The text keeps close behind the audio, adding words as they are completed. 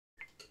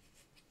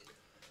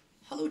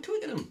Hello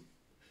Twickenham.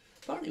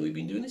 Apparently we've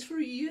been doing this for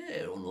a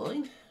year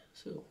online,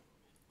 so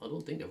I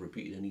don't think I've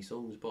repeated any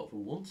songs apart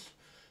from once,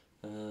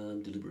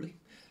 deliberately.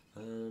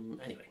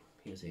 Anyway,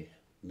 here's a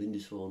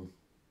LIndisfarne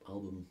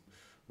album,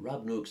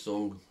 Rab Noakes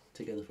song,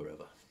 Together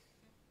Forever.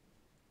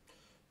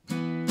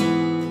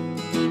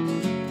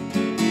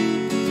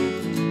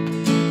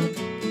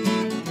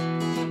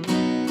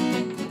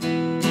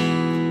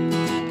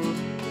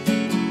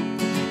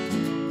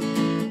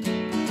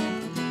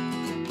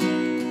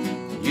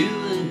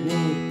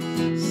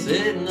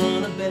 Sitting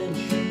on a bench,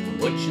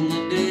 watching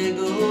the day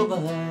go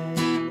by.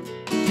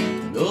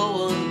 No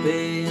one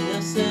paying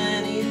us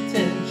any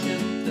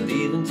attention, not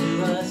even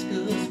to ask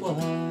us why.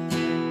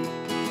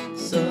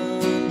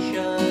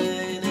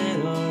 Sunshine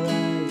in our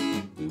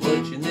eyes, we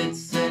watching it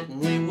set and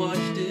we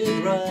watched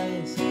it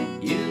rise.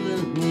 You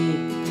and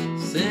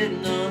me,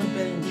 sitting on a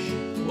bench,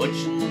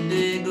 watching the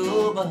day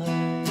go by.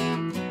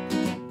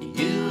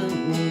 You and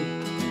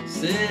me,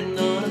 sitting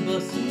on a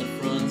bus in the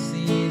front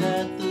seat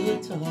at the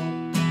top,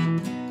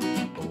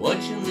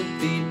 watching the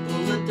people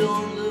that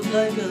don't look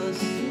like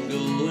us and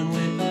going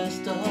way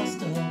past our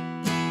stop.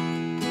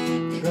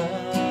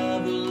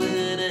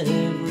 Traveling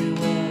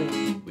everywhere,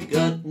 we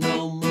got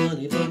no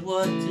money, but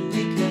what do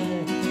we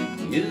care?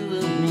 You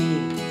and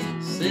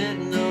me,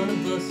 sitting on a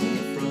bus in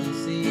the front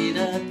seat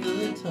at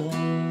the top.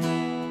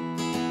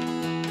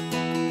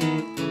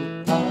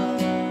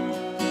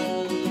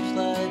 Ah, looks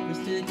like we're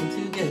sticking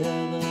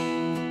together.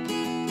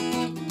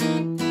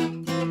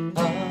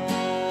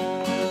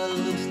 Ah,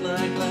 looks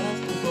like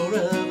lasting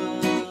forever.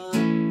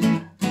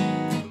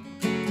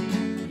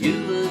 You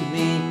and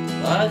me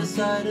by the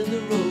side of the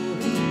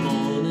road in the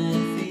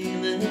morning,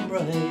 feeling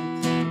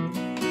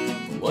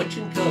bright,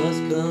 watching cars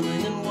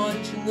coming and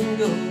watching them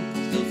go,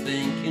 still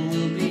thinking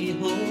we'll be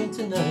home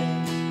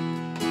tonight.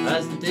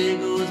 As the day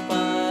goes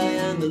by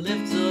and the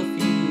lifts are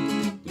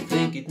few, we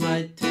think it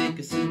might take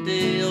us a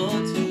day or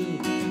two.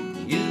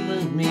 You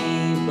and me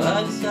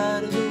by the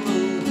side of the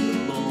road in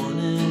the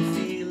morning,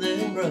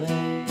 feeling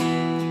bright.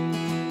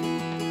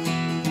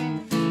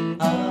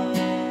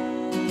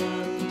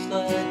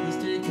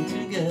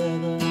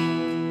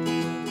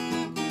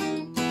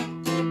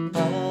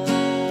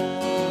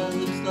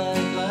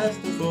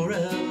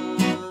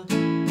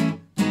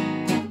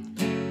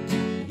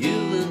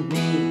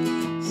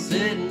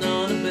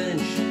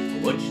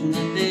 Watching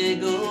the day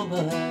go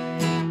by,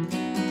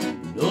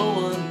 no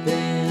one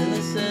paying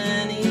us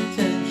any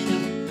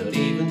attention, not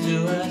even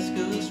to ask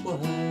us why.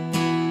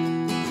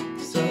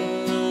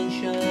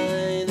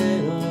 Sunshine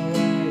in our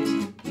eyes,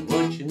 we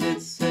watching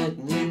it set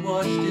and we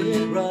watched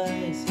it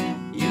rise.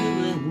 You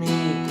and me,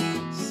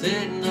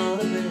 sitting on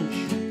a bench,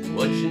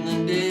 watching the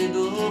day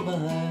go by.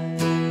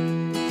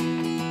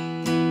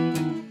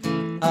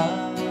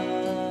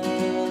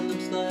 Ah,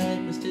 looks like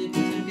we're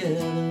sticking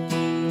together.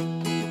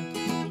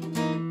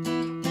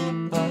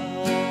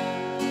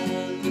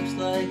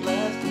 Like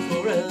lasting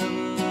forever.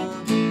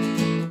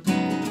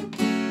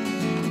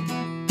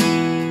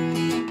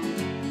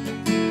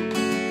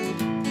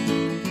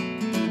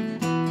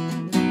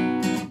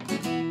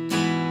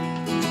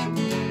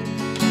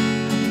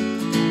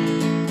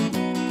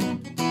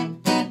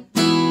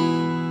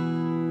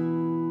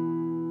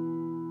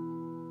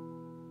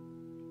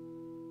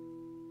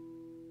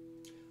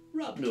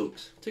 Rab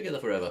Noakes, Together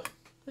Forever.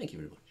 Thank you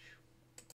very much.